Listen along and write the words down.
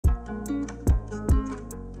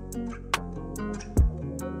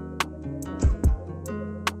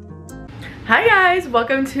Hi guys,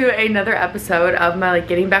 welcome to another episode of my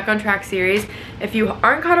getting back on track series. If you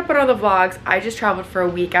aren't caught up on all the vlogs, I just traveled for a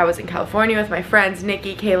week. I was in California with my friends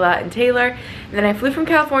Nikki, Kayla, and Taylor. And then I flew from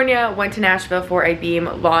California, went to Nashville for a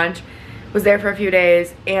Beam launch, was there for a few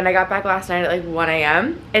days, and I got back last night at like 1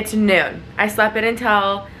 a.m. It's noon. I slept in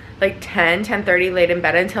until like 10:30, laid in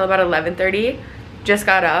bed until about 11:30, just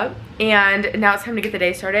got up. And now it's time to get the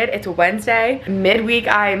day started. It's Wednesday, midweek.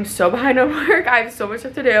 I am so behind on work. I have so much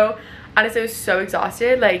stuff to do. Honestly, I was so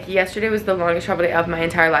exhausted. Like, yesterday was the longest travel day of my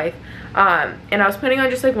entire life. And I was planning on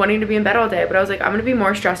just like wanting to be in bed all day, but I was like, I'm gonna be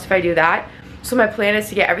more stressed if I do that. So my plan is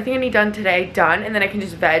to get everything I need done today done, and then I can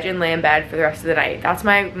just veg and lay in bed for the rest of the night. That's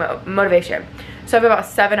my motivation. So I have about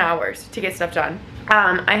 7 hours to get stuff done.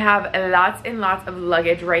 I have lots and lots of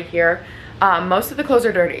luggage right here. Most of the clothes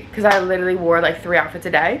are dirty because I literally wore like 3 outfits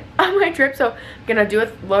a day on my trip. So I'm gonna do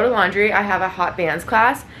a load of laundry. I have a hot bands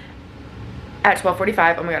class at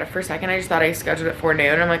 12:45. Oh my god, for a second I just thought I scheduled it for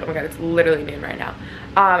noon. I'm like, oh my god, it's literally noon right now.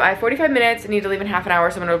 I have 45 minutes, I need to leave in half an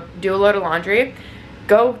hour, so I'm gonna do a load of laundry,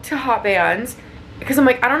 go to hot bands, because I'm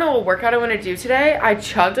like, I don't know what workout I want to do today. I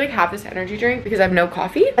chugged like half this energy drink because I have no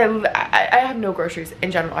coffee. I have no groceries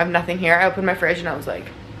in general. I have nothing here. I opened my fridge and I was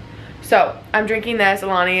like, so I'm drinking this.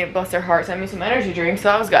 Alani, bless their heart, sent me some energy drink, so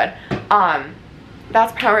that was good.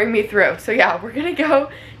 That's powering me through. So yeah, we're gonna go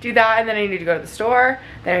do that, and then I need to go to the store,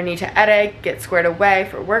 then I need to edit, get squared away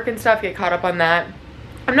for work and stuff, get caught up on that.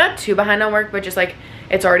 I'm not too behind on work, but just like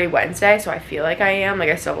it's already Wednesday, so I feel like I am.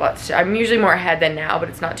 Like I'm usually more ahead than now, but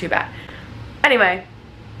it's not too bad. Anyway,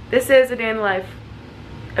 this is a day in the life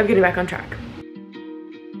of getting back on track.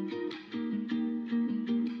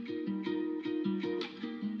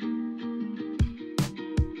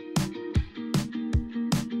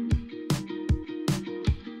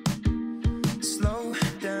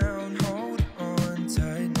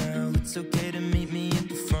 It's okay to meet me at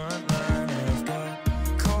the front line. I've got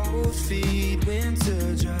cold feet,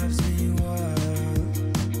 winter drives me wild.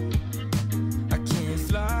 I can't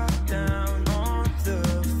fly down on the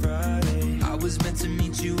Friday. I was meant to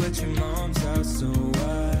meet you at your mom's house, so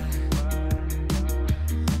I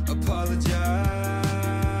apologize.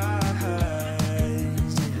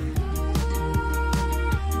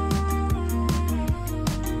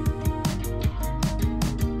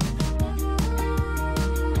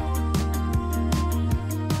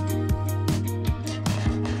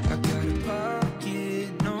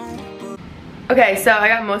 Okay, so I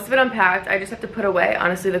got most of it unpacked. I just have to put away,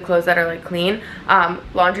 honestly, the clothes that are like clean.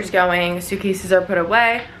 Laundry's going, suitcases are put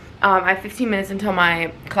away. I have 15 minutes until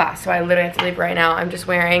my class, so I literally have to leave right now. I'm just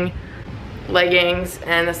wearing leggings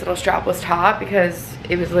and this little strapless top because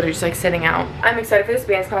it was literally just like sitting out. I'm excited for this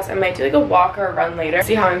bands class. I might do like a walk or a run later,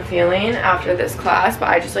 see how I'm feeling after this class, but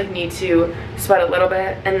I just like need to sweat a little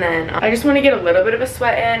bit, and then I just want to get a little bit of a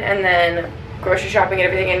sweat in, and then grocery shopping and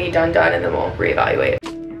everything I need done, and then we'll reevaluate.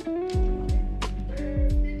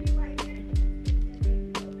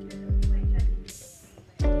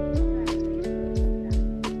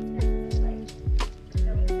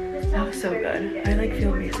 So good. I like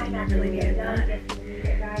feel amazing. I really needed that.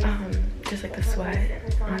 Just like the sweat,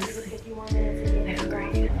 honestly. I feel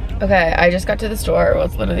great. Okay, I just got to the store. Well,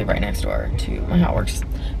 it's literally right next door to my Hotworks.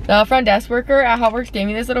 The front desk worker at Hotworks gave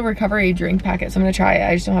me this little recovery drink packet, so I'm gonna try it.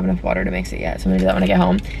 I just don't have enough water to mix it yet, so I'm gonna do that when I get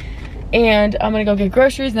home. And I'm gonna go get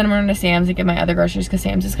groceries, then I'm gonna go to Sam's and get my other groceries because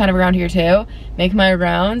Sam's is kind of around here too. Make my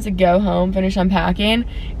rounds, go home, finish unpacking.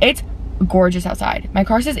 It's gorgeous outside. My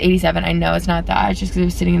car says 87. I know it's not that, it's just because it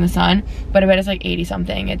was sitting in the sun, but I bet it's like 80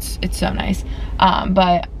 something. It's so nice.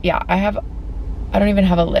 But yeah, I don't even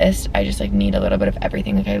have a list. I just like need a little bit of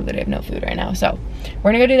everything. Like I literally have no food right now, so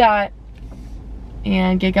we're gonna go do that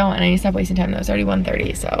and get going. I need to stop wasting time though. It's already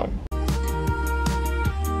 1:30, so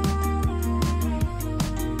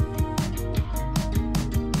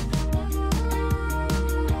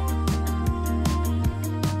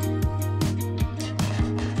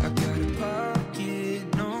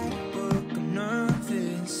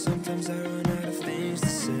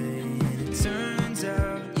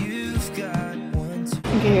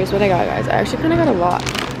okay, here's what I got, guys. I actually kind of got a lot.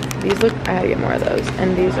 These look, I had to get more of those,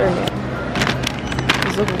 and these are new.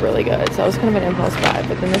 These look really good, so that was kind of an impulse buy,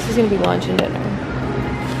 but then this is gonna be lunch and dinner.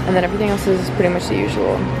 And then everything else is pretty much the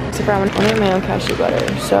usual. Except for I want to make my own cashew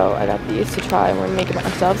butter, so I got these to try, and we're gonna make it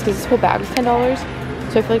ourselves, because this whole bag was $10,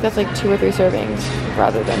 so I feel like that's like 2 or 3 servings,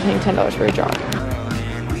 rather than paying $10 for a jar.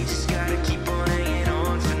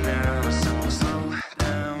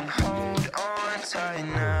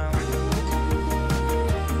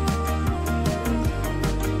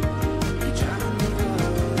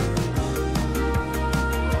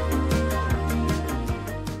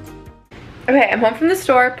 Okay, I'm home from the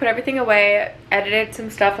store, put everything away, edited some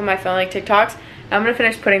stuff on my phone, like TikToks. I'm gonna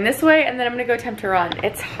finish putting this away, and then I'm gonna go attempt to run.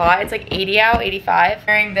 It's hot, it's like 80 out, 85.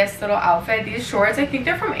 Wearing this little outfit, these shorts, I think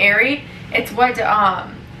they're from Aerie. It's what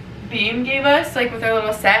Beam gave us, like with their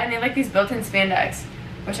little set, and they have like these built-in spandex,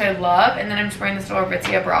 which I love. And then I'm just wearing this little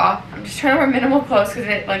Aritzia bra. I'm just trying to wear minimal clothes because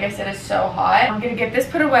it, like I said, is so hot. I'm gonna get this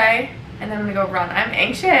put away, and then I'm gonna go run. I'm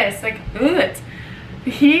anxious, like, ugh.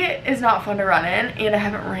 The heat is not fun to run in, and I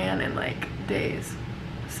haven't ran in like days.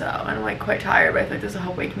 So I'm like quite tired, but I feel like this will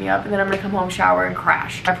help wake me up. And then I'm gonna come home, shower, and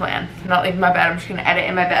crash. My plan. I'm not leaving my bed, I'm just gonna edit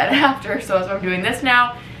in my bed after. So that's why I'm doing this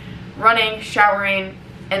now. Running, showering,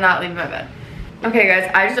 and not leaving my bed. Okay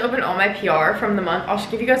guys, I just opened all my PR from the month. I'll just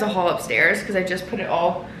give you guys a haul upstairs because I just put it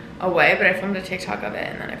all away, but I filmed a TikTok of it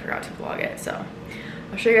and then I forgot to vlog it. So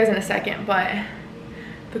I'll show you guys in a second, but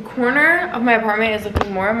the corner of my apartment is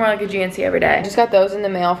looking more and more like a GNC every day. I just got those in the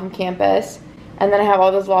mail from campus. And then I have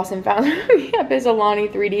all those lost and found campus Alani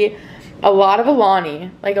 3D. A lot of Alani.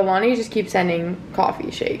 Like Alani just keeps sending coffee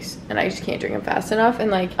shakes and I just can't drink them fast enough. And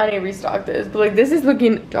like I need to restock this. But like this is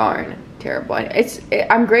looking darn terrible.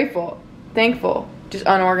 I'm grateful, thankful, just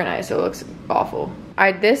unorganized, so it looks awful.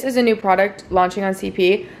 This is a new product launching on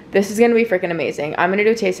CP. This is gonna be freaking amazing. I'm gonna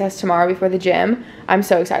do a taste test tomorrow before the gym. I'm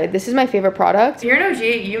so excited. This is my favorite product. If you're an OG,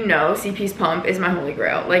 you know CP's pump is my holy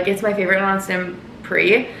grail. Like it's my favorite non-stim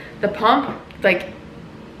pre. The pump like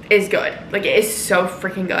is good. Like it is so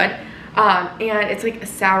freaking good. And it's like a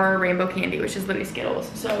sour rainbow candy, which is literally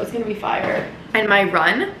Skittles. So it's gonna be fire. And my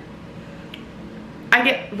run, I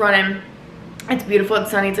get running. It's beautiful,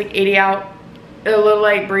 it's sunny, it's like 80 out. A little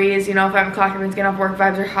light breeze, you know, 5 o'clock, everyone's getting off work,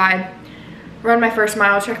 vibes are high. Run my first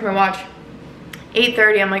mile, check my watch.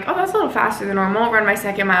 8:30, I'm like, oh, that's a little faster than normal. Run my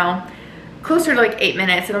second mile, closer to like 8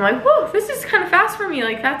 minutes. And I'm like, whoa, this is kind of fast for me.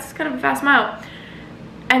 Like that's kind of a fast mile.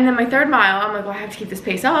 And then my third mile, I'm like, well, I have to keep this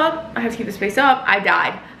pace up. I have to keep this pace up. I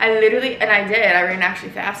died. I literally, and I did, I ran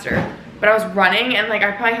actually faster. But I was running and like,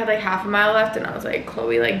 I probably had like half a mile left and I was like,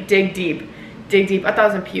 Chloe, like dig deep, dig deep. I thought I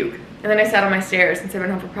was gonna puke. And then I sat on my stairs since I've been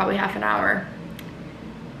home for probably half an hour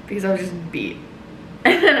because I was just beat.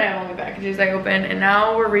 And then I have all my packages I opened and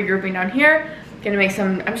now we're regrouping down here. Gonna make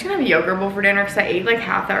some, I'm just gonna have a yogurt bowl for dinner because I ate like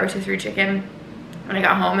half that rotisserie chicken when I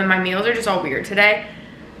got home and my meals are just all weird today.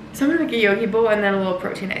 So I'm gonna make a yogi bowl and then a little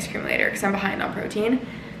protein ice cream later because I'm behind on protein.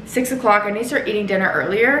 6 o'clock, I need to start eating dinner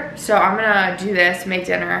earlier. So I'm gonna do this, make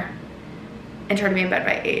dinner, and try to be in bed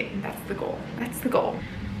by 8. That's the goal, that's the goal.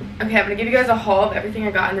 Okay, I'm gonna give you guys a haul of everything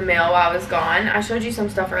I got in the mail while I was gone. I showed you some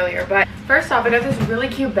stuff earlier, but first off, I got this really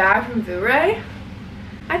cute bag from Vouray.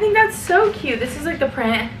 I think that's so cute. This is like the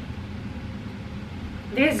print.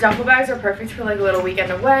 These duffel bags are perfect for like a little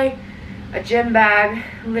weekend away, a gym bag,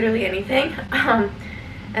 literally anything.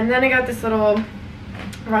 And then I got this little,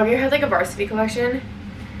 Roger had like a varsity collection,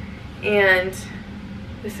 and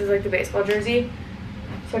this is like the baseball jersey.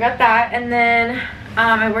 So I got that, and then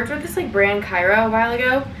I worked with this like brand Kyra a while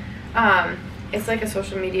ago. It's like a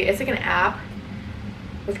social media, it's like an app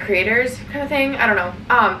with creators kind of thing. I don't know.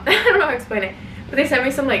 I don't know how to explain it. But they sent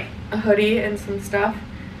me some like a hoodie and some stuff.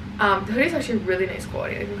 The hoodie is actually really nice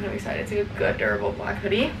quality. I'm kind of excited. It's like a good durable black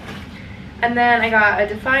hoodie. And then I got a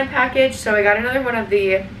Define package. So I got another one of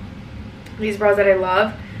these bras that I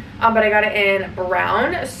love. But I got it in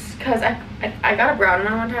brown because I got a brown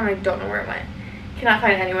one time and I don't know where it went. Cannot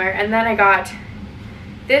find it anywhere. And then I got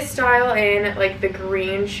this style in like the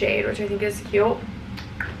green shade, which I think is cute.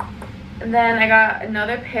 And then I got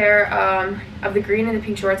another pair of the green and the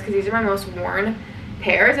pink shorts because these are my most worn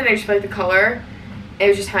pairs and I just feel like the color, it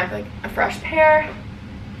was just time for like a fresh pair.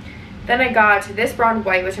 Then I got this brown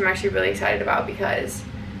white, which I'm actually really excited about because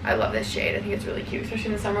I love this shade. I think it's really cute, especially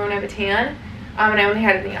in the summer when I have a tan. And I only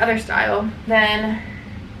had it in the other style. Then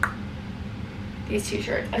these two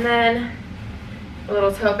shirts. And then a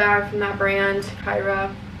little tote bag from that brand,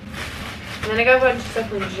 Kyra. And then I got a bunch of stuff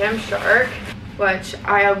from Gymshark, which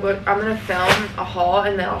I'm gonna film a haul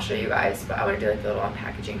and then I'll show you guys. But I want to do like a little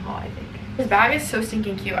unpackaging haul, I think. This bag is so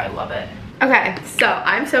stinking cute. I love it. Okay, so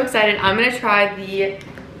I'm so excited. I'm gonna try the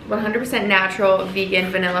 100% natural vegan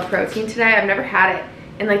vanilla protein today. I've never had it.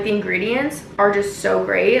 And like the ingredients are just so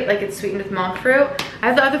great. Like it's sweetened with monk fruit. I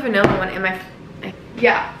have the other vanilla one in my,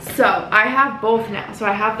 yeah. So I have both now. So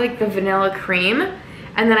I have like the vanilla cream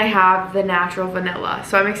and then I have the natural vanilla.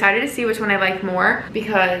 So I'm excited to see which one I like more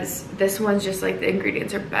because this one's just like the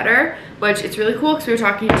ingredients are better, which it's really cool because we were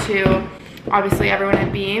talking to obviously everyone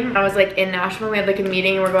at Beam. I was like in Nashville, we had like a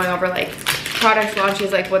meeting and we're going over like product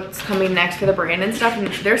launches, like what's coming next for the brand and stuff. And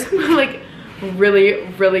there's some like really,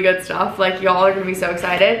 really good stuff. Like, y'all are gonna be so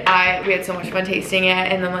excited. We had so much fun tasting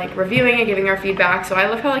it and then like reviewing and giving our feedback. So I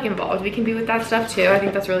love how like involved we can be with that stuff too. I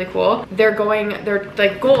think that's really cool. Their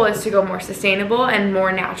like goal is to go more sustainable and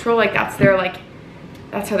more natural. Like that's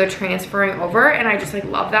how they're transferring over, and I just like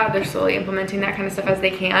love that. They're slowly implementing that kind of stuff as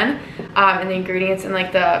they can, and the ingredients and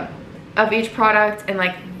like of each product and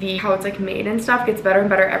like how it's like made and stuff gets better and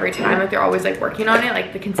better every time. Like they're always like working on it,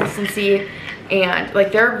 like the consistency, and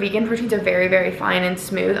like their vegan proteins are very, very fine and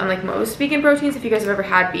smooth, unlike most vegan proteins. If you guys have ever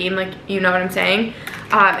had Beam, like you know what I'm saying.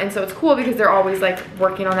 And so it's cool because they're always like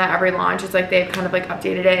working on that every launch. It's like they've kind of like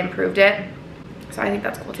updated it, improved it. So I think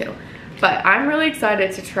that's cool too. But I'm really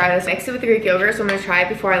excited to try this. Mix it with the Greek yogurt, so I'm gonna try it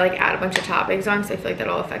before I like add a bunch of toppings on, because I feel like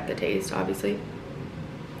that'll affect the taste, obviously.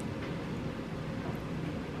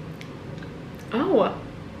 Oh.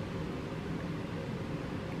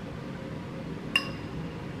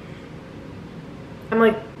 I'm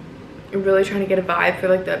like really trying to get a vibe for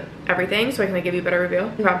like the everything so I can like give you a better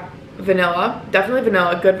review. Okay. Vanilla, definitely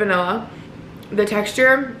vanilla, good vanilla. The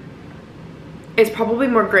texture is probably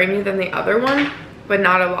more grainy than the other one, but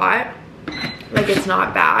not a lot. Like it's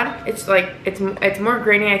not bad. It's like it's more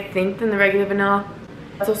grainy I think than the regular vanilla.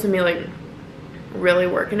 That's also me like really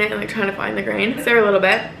working it and like trying to find the grain. It's there a little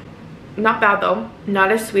bit. Not bad though,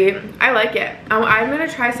 not as sweet. I like it. I'm gonna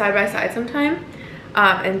try side by side sometime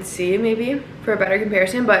and see maybe for a better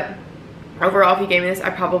comparison, but overall if you gave me this I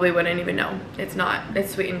probably wouldn't even know. It's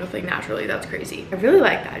sweetened with like naturally. That's crazy. I really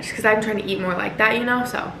like that just because I'm trying to eat more like that, you know.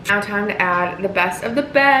 So now time to add the best of the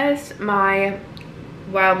best, my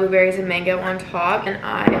wild blueberries and mango on top, and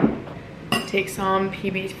I take some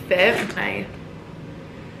PB Fit and I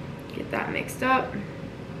get that mixed up.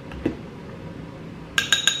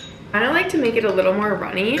 I kind of like to make it a little more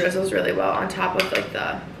runny. It drizzles really well on top of like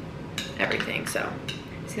the everything. So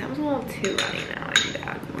see, that was a little too runny. Now I need to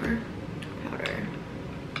add more powder.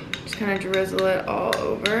 Just kind of drizzle it all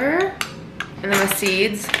over, and then the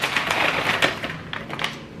seeds.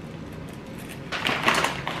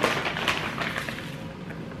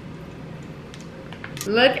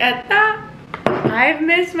 Look at that. I've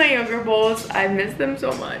missed my yogurt bowls. I've missed them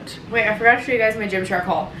so much. Wait, I forgot to show you guys my Gymshark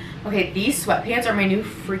haul. Okay, these sweatpants are my new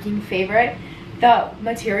freaking favorite. The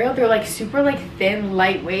material, they're like super like thin,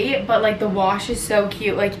 lightweight, but like the wash is so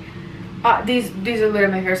cute. Like these are literally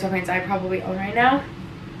my favorite sweatpants I probably own right now.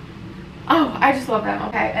 Oh, I just love them.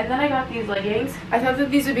 Okay, and then I got these leggings. I thought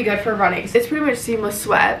that these would be good for running. It's pretty much seamless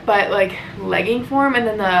sweat, but like legging form, and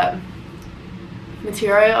then the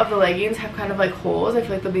material of the leggings have kind of like holes. I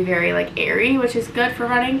feel like they'll be very like airy, which is good for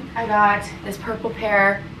running. I got this purple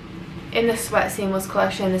pair in the Sweat Seamless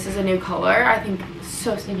collection. This is a new color. I think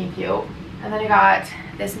so stinking cute. And then I got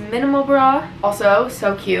this minimal bra, also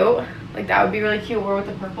so cute. Like that would be really cute wear with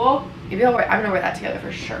the purple. Maybe I'm gonna wear that together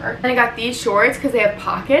for sure. And I got these shorts because they have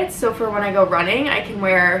pockets, so for when I go running I can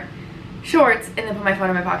wear shorts and then put my phone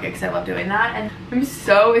in my pocket because I love doing that. And I'm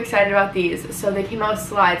so excited about these. So they came out with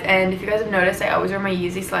slides, and if you guys have noticed, I always wear my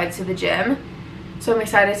Yeezy slides to the gym. So I'm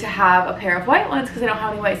excited to have a pair of white ones because I don't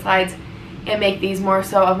have any white slides, and make these more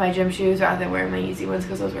so of my gym shoes rather than wearing my Yeezy ones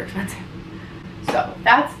because those were expensive. So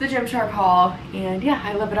that's the Gymshark haul, and yeah,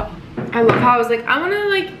 I love it all. I love how I was like, I want to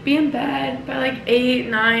like be in bed by like 8,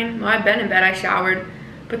 9. Well, I've been in bed, I showered,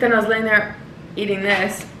 but then I was laying there eating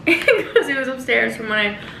this because it was upstairs from when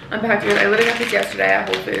I unpacked it. I literally got this yesterday at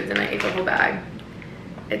Whole Foods and I ate the whole bag.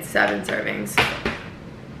 It's 7 servings.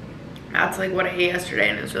 That's like what I ate yesterday,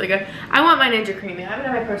 and it was really good. I want my Ninja Creamy. I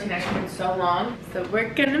haven't had my protein ice cream in so long, so we're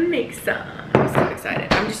gonna make some. I'm so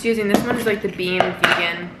excited. I'm just using, this one is like the Beam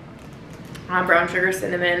Vegan brown sugar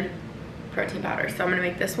cinnamon protein powder. So I'm gonna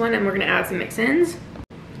make this one, and we're gonna add some mix-ins.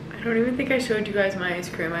 I don't even think I showed you guys my ice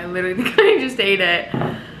cream. I literally think I just ate it.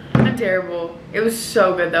 I'm terrible. It was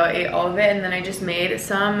so good though. I ate all of it, and then I just made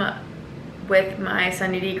some with my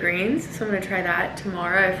Sunny D greens. So I'm gonna try that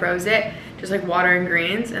tomorrow. I froze it, just like water and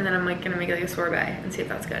greens, and then I'm like gonna make like a sorbet and see if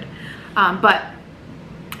that's good. But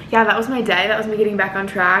yeah, that was my day. That was me getting back on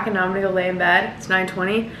track, and now I'm gonna go lay in bed. It's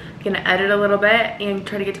 9:20. I'm gonna edit a little bit and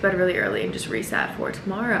try to get to bed really early and just reset for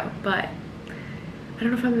tomorrow. But I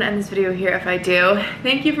don't know if I'm gonna end this video here. If I do,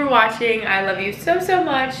 thank you for watching. I love you so, so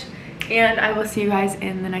much, and I will see you guys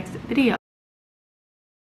in the next video.